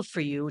feel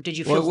for you? Did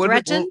you feel Well,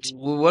 threatened?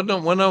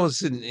 when I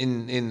was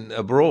in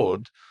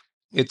abroad,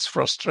 it's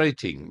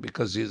frustrating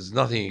because there's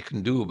nothing you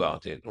can do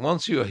about it.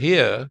 Once you're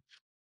here,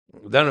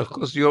 then of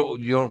course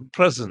your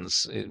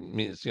presence, it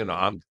means,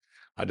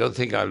 I don't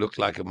think I look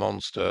like a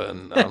monster,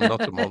 and I'm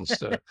not a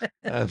monster.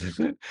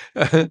 And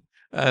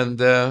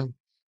and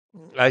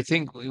I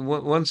think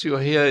once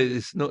you're here,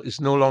 it's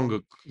no longer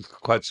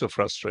quite so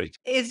frustrating.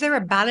 Is there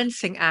a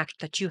balancing act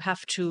that you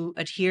have to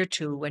adhere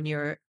to when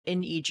you're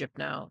in Egypt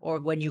now, or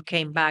when you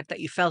came back, that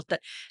you felt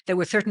that there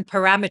were certain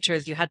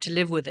parameters you had to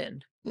live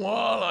within?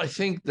 Well, I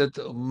think that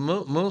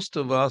most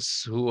of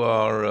us who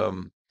are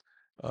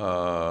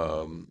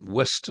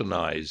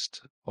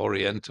westernized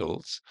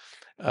Orientals,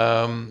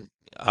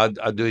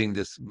 are doing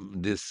this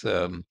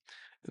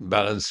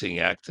balancing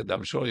act, and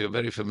I'm sure you're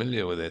very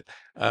familiar with it.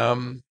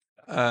 Um,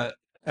 uh,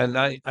 and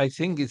I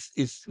think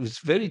it's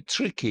very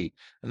tricky.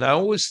 And I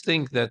always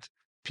think that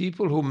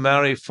people who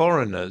marry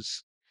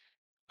foreigners,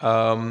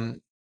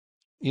 um,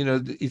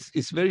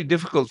 it's very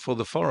difficult for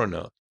the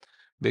foreigner,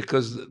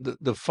 because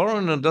the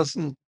foreigner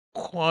doesn't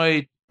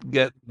quite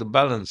get the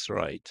balance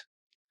right,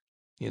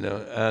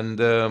 and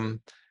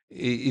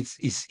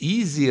it's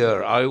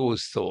easier. I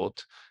always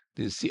thought,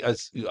 to see, I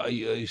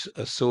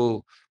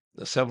saw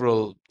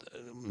several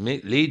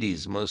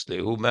ladies, mostly,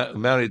 who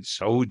married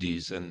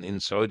Saudis and in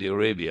Saudi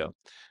Arabia,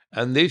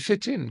 and they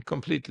fit in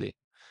completely,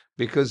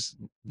 because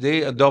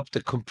they adopt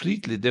a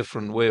completely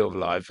different way of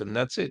life, and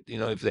that's it.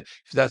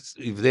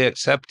 If they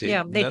accept it,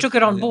 Yeah, they took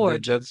it on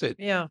board. that's it.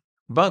 Yeah.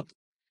 But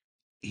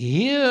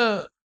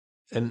here,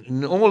 and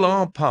in all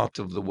our part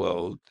of the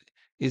world,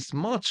 is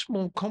much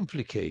more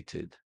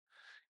complicated.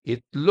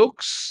 It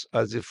looks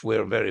as if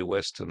we're very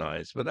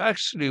westernized, but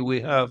actually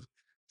we have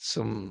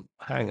some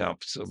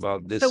hang-ups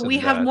about So this we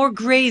and have that. more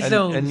gray And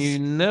you're zones.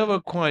 never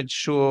quite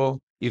sure,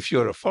 if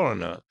you're a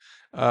foreigner,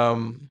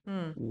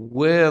 Hmm.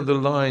 where the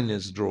line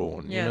is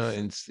drawn. Yes.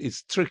 And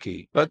it's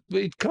tricky, but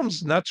it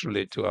comes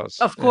naturally to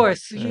us. Of Yeah,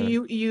 course,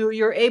 yeah.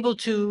 you're able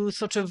to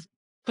sort of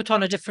put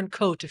on a different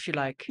coat, if you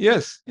like,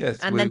 Yes, yes.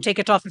 and then take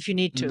it off if you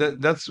need to.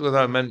 That's what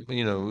I meant.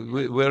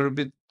 We're a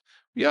bit,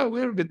 yeah,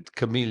 we're a bit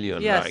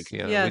chameleon-like,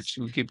 Yes, yes. which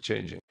we keep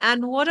changing.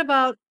 And what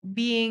about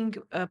being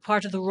a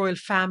part of the royal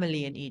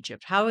family in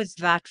Egypt? How is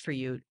that for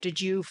you?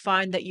 Did you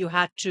find that you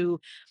had to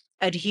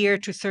adhere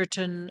to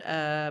certain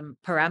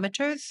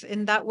parameters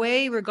in that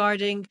way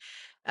regarding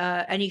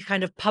any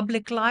kind of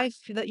public life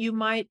that you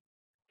might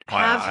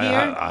have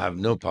here? I have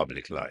no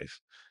public life,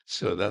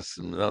 so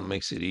that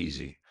makes it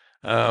easy.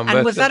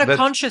 And was that a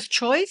conscious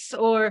choice,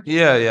 or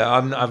yeah,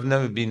 I've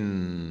never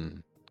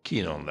been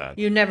keen on that.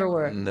 you never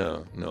were?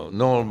 No,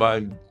 nor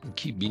by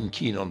being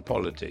keen on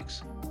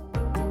politics.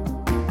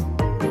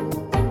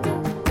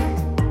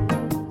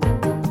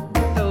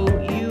 So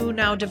you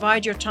now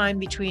divide your time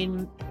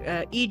between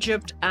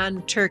Egypt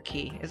and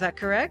Turkey. Is that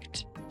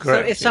correct?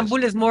 Correct. So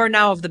Istanbul is more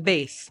now of the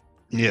base.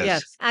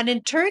 Yes. And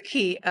in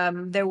Turkey,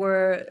 there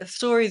were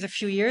stories a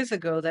few years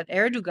ago that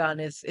Erdogan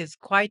is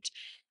quite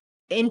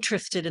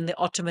interested in the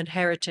Ottoman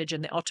heritage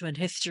and the Ottoman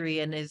history,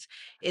 and is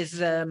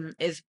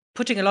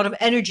putting a lot of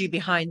energy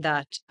behind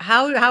that.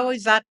 How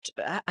is that?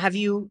 Have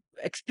you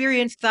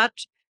experienced that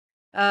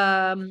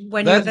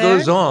when you're That there?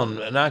 goes on,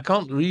 and I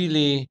can't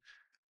really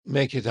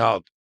make it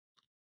out.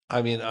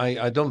 I mean,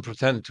 I don't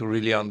pretend to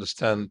really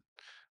understand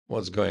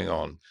what's going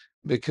on,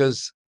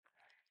 because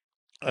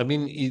I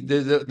mean,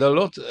 there's a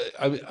lot.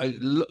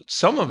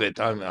 Some of it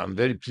I'm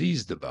very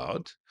pleased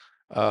about,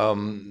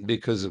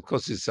 because of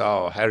course it's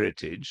our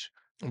heritage,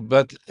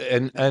 but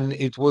and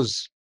it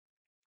was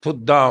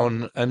put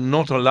down and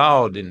not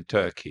allowed in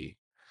Turkey,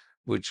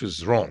 which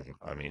was wrong.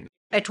 I mean,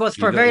 It was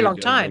for a very long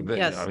time.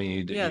 Yes. I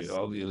mean, Yes.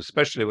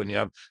 especially when you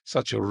have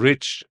such a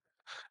rich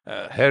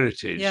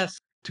heritage, Yes.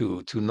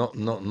 to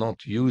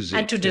not use it,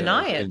 And to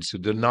deny and it. to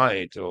deny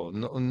it, or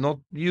not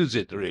use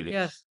it really,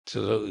 Yes.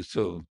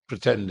 so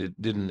pretend it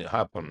didn't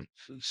happen.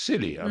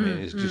 Silly. I mean,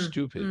 it's just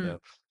stupid,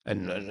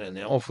 and an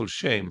awful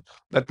shame.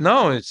 But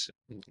now it's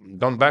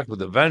gone back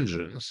with a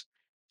vengeance,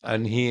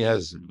 and he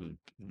has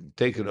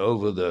taken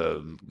over the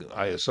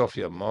Hagia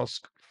Sophia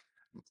mosque,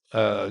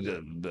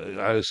 the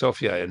Hagia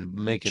Sophia, and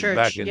make it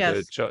back Church. into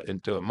Yes.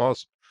 into a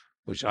mosque,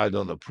 which I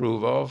don't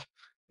approve of.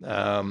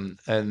 And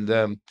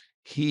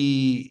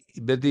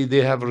but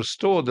they have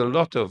restored a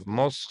lot of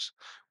mosques,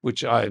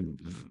 which I'm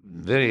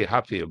very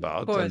happy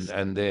about, Of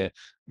and course.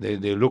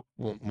 they look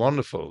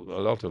wonderful,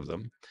 a lot of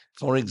them.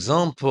 For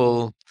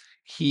example,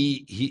 he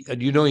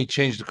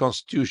changed the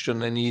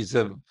constitution, and he's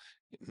a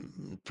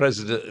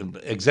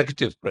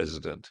executive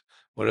president,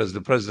 whereas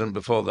the president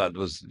before that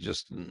was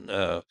just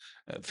a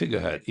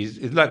figurehead. He's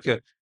like a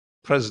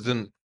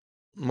president,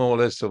 more or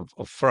less,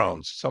 of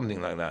France,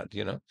 something like that.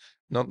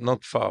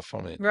 Not far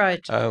from it.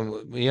 Right.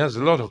 He has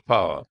a lot of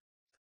power,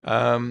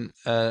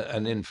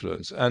 and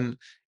influence, and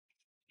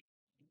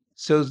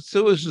so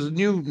it was a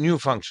new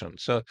function.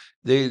 So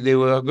they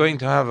were going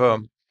to have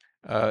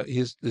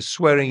the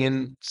swearing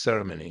in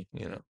ceremony.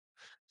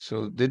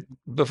 So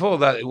before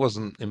that, it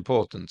wasn't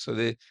important. So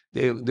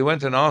they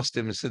went and asked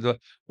him and said, well,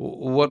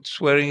 what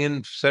swearing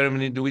in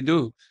ceremony do we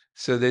do?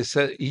 So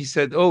he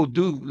said, oh,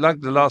 do like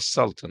the last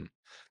Sultan.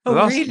 Oh,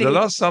 really? The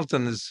last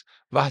Sultan is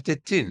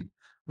Vahdettin.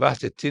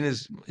 Vahdettin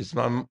is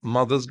my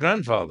mother's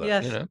grandfather.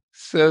 Yes.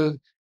 So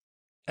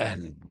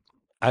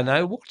and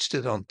I watched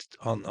it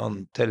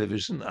on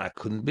television. I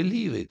couldn't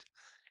believe it.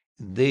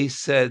 They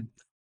said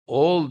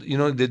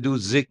they do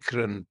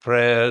zikr and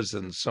prayers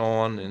and so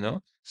on.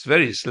 It's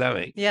very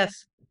Islamic.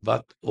 Yes.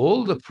 But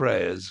all the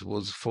prayers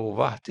was for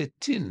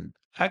Vahdettin,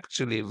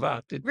 actually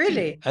Vahdettin.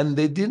 Really? And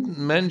they didn't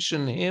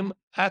mention him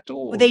at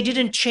all. They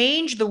didn't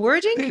change the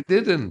wording? They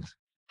didn't.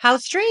 How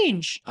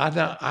strange. I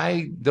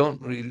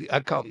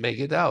can't make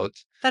it out.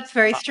 That's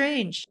very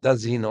strange.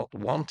 Does he not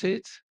want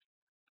it?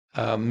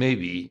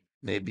 Maybe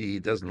he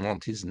doesn't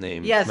want his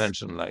name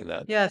mentioned like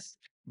that. Yes.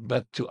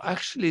 But to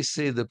actually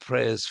say the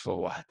prayers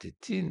for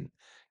Wahdettin,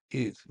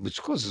 which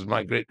of course is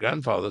my great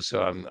grandfather, so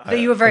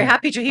you were very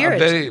happy to hear I'm it.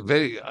 very,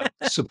 very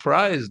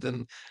surprised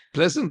and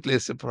pleasantly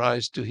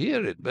surprised to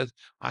hear it, but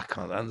I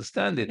can't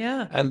understand it.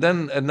 Yeah. And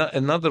then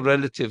another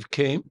relative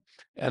came,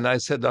 and I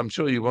said, I'm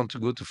sure you want to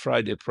go to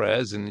Friday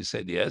prayers, and he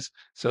said yes.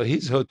 So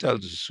his hotel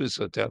is a Swiss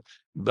hotel.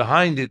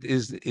 Behind it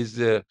is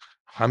the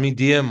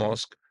Hamidiyeh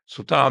Mosque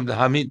Sultan Abdul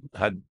Hamid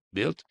had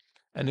built.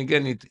 And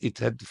again, it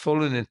had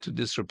fallen into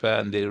disrepair,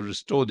 and they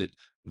restored it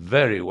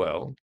very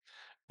well.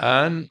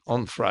 And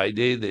on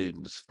Friday,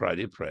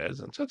 Friday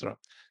prayers, etc.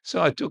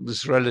 So I took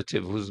this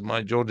relative, who's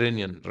my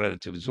Jordanian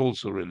relative, is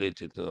also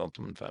related to the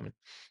Ottoman family.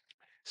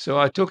 So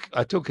I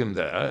took him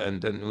there,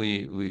 and then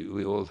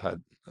we all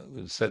had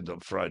said the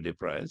Friday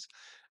prayers,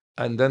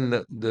 and then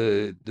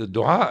the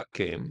dua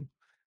came,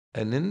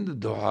 and in the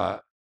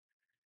dua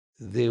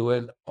they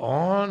went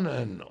on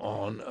and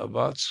on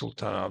about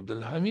Sultan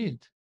Abdul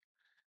Hamid,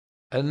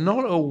 and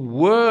not a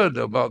word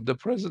about the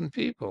present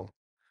people.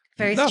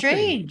 Very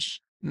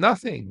strange.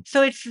 Nothing.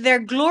 So they're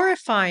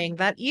glorifying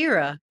that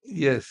era.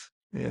 Yes.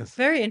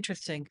 Very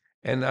interesting.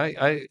 And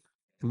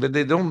but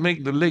they don't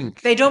make the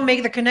link. They don't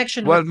make the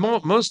connection. Well,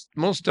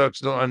 most Turks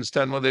don't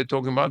understand what they're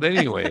talking about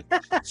anyway.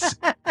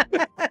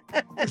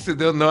 Because they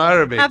don't know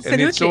Arabic, and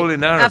it's all Absolutely.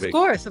 in Of Arabic.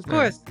 course, of Yeah.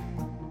 course.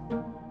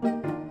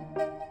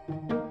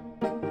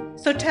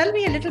 So tell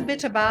me a little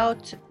bit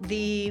about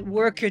the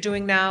work you're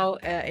doing now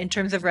in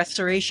terms of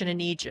restoration in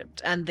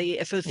Egypt and the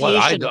Well,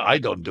 association. I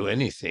don't do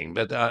anything,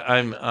 but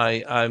I'm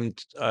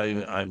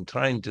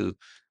trying to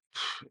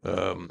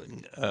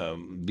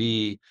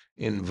be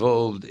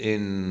involved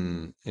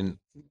in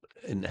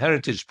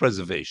heritage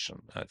preservation.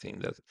 I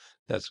think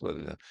that's what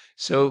it is.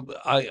 So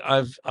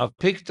I've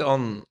picked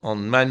on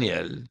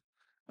Manuel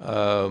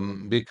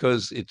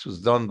because it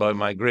was done by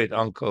my great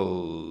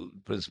uncle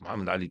Prince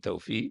Muhammad Ali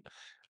Tawfiq,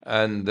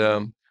 and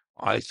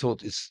I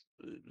thought it's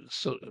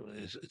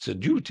a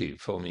duty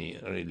for me,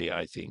 really.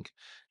 I think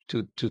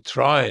to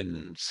try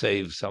and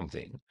save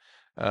something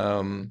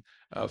from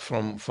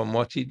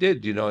what he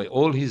did. You know,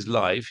 all his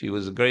life he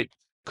was a great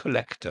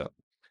collector,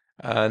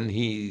 and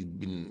he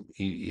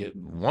had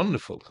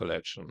wonderful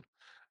collection,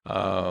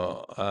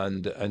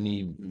 and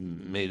he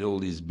made all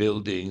these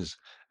buildings,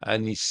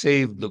 and he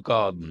saved the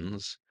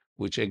gardens,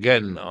 which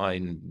again are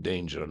in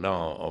danger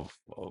now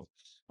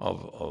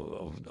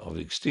of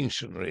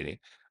extinction, really,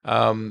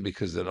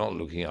 because they're not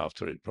looking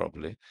after it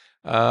properly.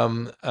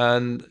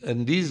 And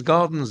these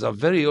gardens are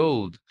very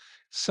old.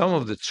 Some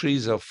of the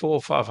trees are 400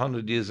 or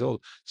 500 years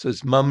old. So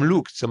it's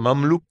Mamluk. It's a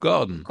Mamluk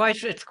garden.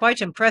 It's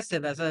quite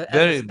impressive as a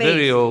Very,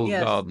 very space. old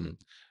Yes. garden.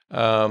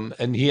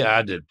 And he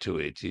added to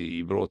it.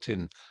 He brought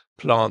in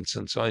plants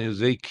and so on. He was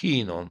very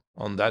keen on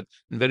that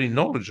and very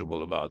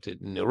knowledgeable about it.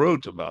 And he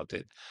wrote about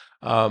it.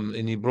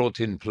 And he brought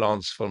in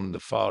plants from the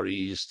Far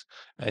East,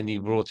 and he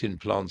brought in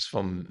plants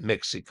from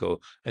Mexico,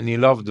 and he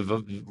loved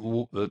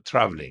the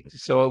traveling.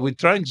 So we're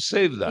trying to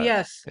save that.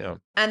 Yes. Yeah.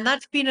 And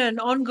that's been an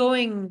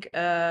ongoing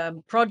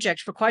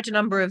project for quite a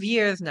number of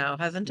years now,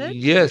 hasn't it?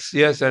 Yes,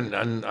 yes, and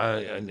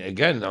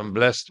again, I'm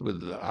blessed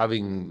with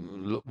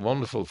having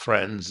wonderful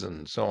friends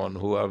and so on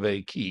who are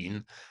very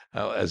keen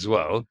as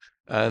well,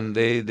 and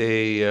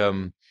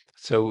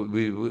so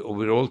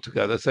we're all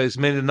together. So it's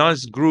made a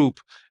nice group,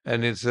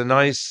 and it's a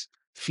nice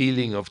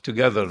feeling of Of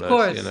togetherness, you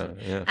course. know.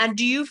 Yeah. And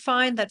do you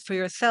find that for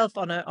yourself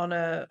on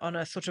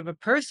a sort of a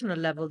personal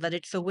level that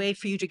it's a way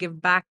for you to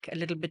give back a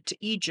little bit to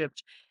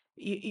Egypt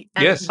and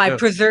Yes, by yeah.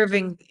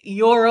 preserving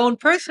your own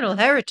personal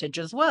heritage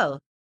as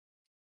Well,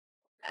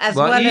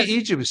 well as,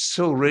 Egypt is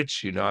so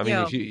rich, you know. I you mean,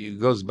 know, if it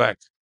goes back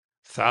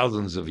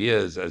thousands of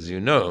years, as you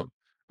know,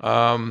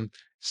 um,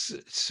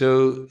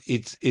 so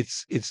it's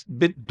a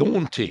bit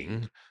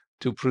daunting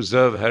to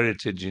preserve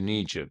heritage in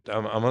Egypt.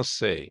 I must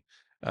say,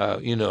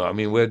 you know, I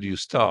mean, where do you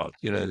start?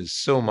 You know, there's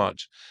so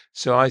much.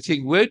 So I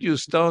think where do you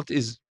start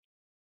is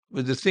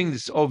with the thing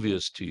that's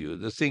obvious to you,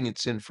 the thing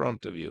that's in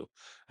front of you.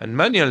 And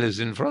Manuel is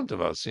in front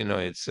of us. You know,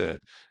 it's on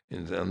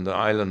the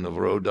island of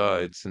Rhoda.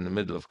 It's in the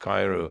middle of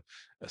Cairo.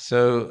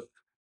 So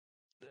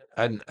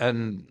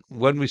and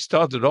when we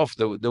started off,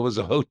 there was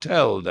a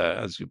hotel there,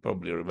 as you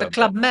probably the remember,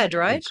 Club Med, the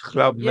right?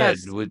 Club Med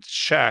Yes. with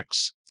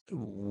shacks. It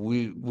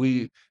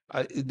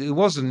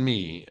wasn't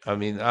me. I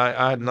mean,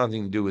 I had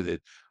nothing to do with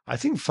it. I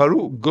think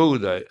Farouk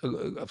Goda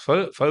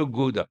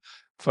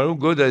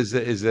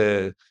is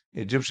a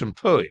Egyptian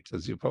poet,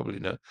 as you probably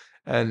know,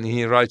 and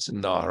he writes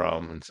in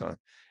Nahram and so on.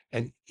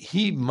 And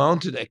he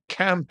mounted a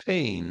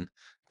campaign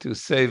to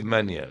save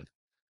Manuel,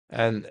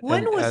 and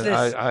When and, was and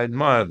this? I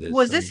admire this.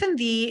 Was this in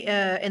the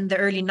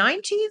early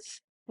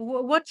 90s?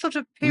 What sort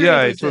of Yeah,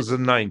 period was it was the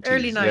this?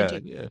 Early 90s. Yeah,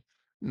 90s. yeah.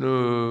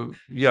 No,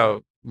 yeah,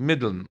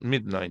 mid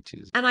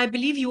 90s. And I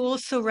believe you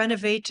also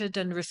renovated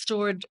and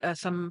restored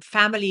some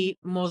family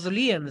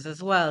mausoleums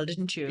as well,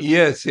 didn't you?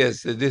 Yes,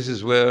 yes. This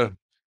is where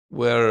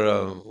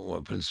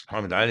Prince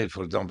Muhammad Ali,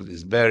 for example,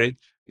 is buried.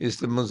 Is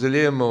the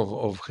mausoleum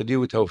of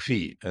Khedive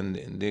Tawfiq, and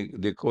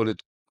they call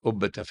it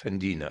Ubbat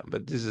Afendina,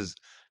 but this is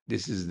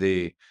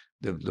the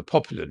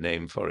popular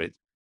name for it.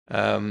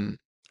 Um,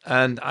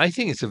 and I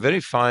think it's a very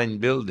fine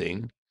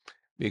building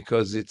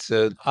because it's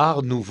an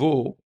Art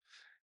Nouveau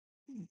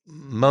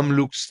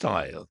Mamluk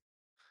style,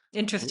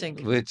 Interesting.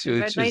 which Very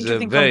is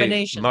interesting very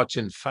combination. much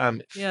in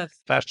Yes.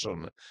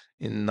 fashion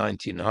in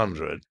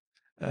 1900.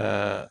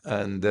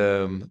 And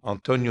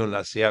Antonio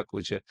Lasiac,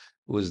 which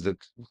was the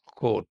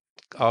court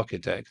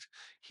architect,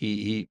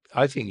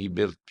 I think he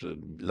built a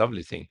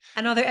lovely thing.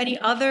 And are there any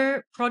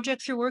other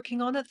projects you're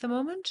working on at the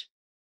moment?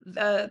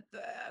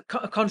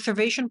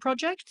 Conservation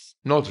projects?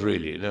 Not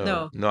really, no,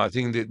 No. no. I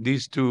think that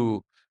these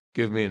two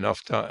give me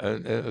enough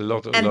time, a And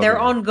lot they're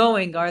of.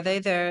 ongoing, are they?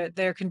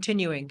 They're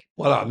continuing.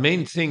 Well, our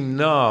main thing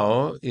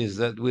now is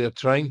that we are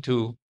trying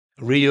to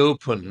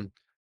reopen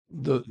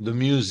the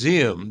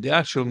museum, the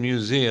actual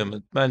museum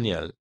at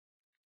Manuel.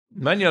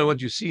 Manuel,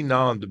 what you see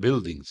now in the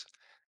buildings,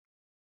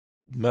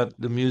 but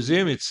the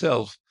museum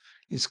itself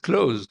is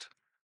closed,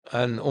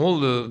 and all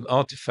the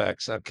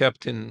artifacts are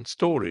kept in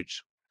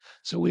storage.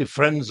 So we're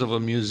friends of a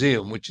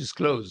museum which is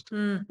closed.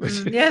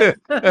 Yes.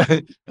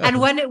 And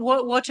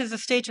what is the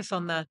status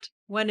on that?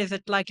 When is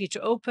it likely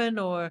to open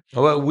or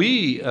Well,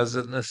 we as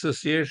an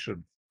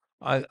association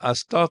are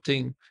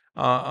starting,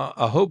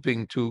 are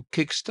hoping to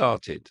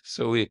kickstart it.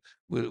 So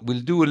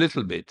we'll do a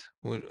little bit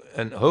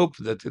and hope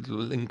that it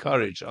will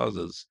encourage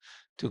others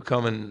to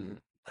come and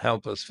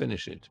help us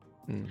finish it.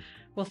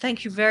 Well,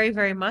 thank you very,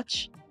 very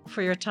much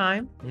for your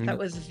time. That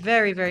was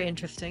very, very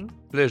interesting.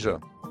 Pleasure.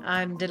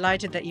 I'm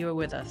delighted that you were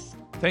with us.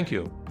 Thank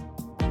you.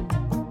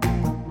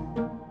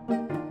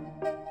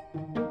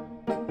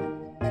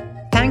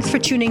 Thanks for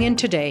tuning in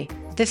today.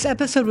 This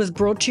episode was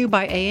brought to you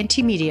by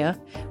A&T Media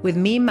with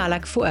me,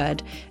 Malak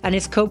Fuad, and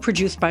is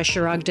co-produced by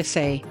Chirag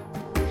Desai.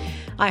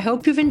 I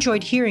hope you've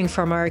enjoyed hearing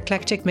from our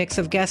eclectic mix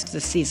of guests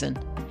this season.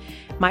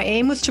 My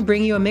aim was to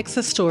bring you a mix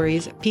of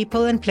stories,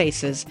 people and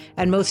places,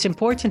 and most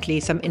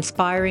importantly, some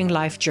inspiring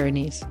life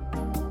journeys.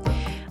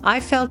 I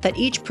felt that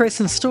each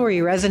person's story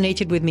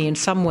resonated with me in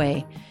some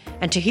way,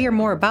 and to hear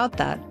more about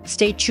that,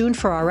 stay tuned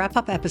for our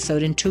wrap-up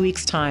episode in 2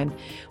 weeks' time,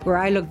 where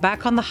I look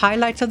back on the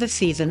highlights of the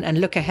season and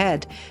look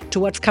ahead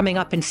to what's coming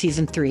up in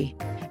Season 3.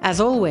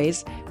 As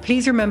always,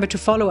 please remember to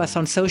follow us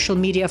on social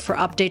media for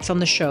updates on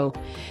the show,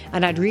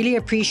 and I'd really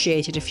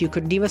appreciate it if you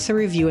could leave us a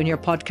review in your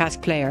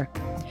podcast player.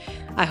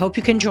 I hope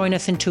you can join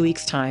us in 2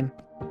 weeks' time.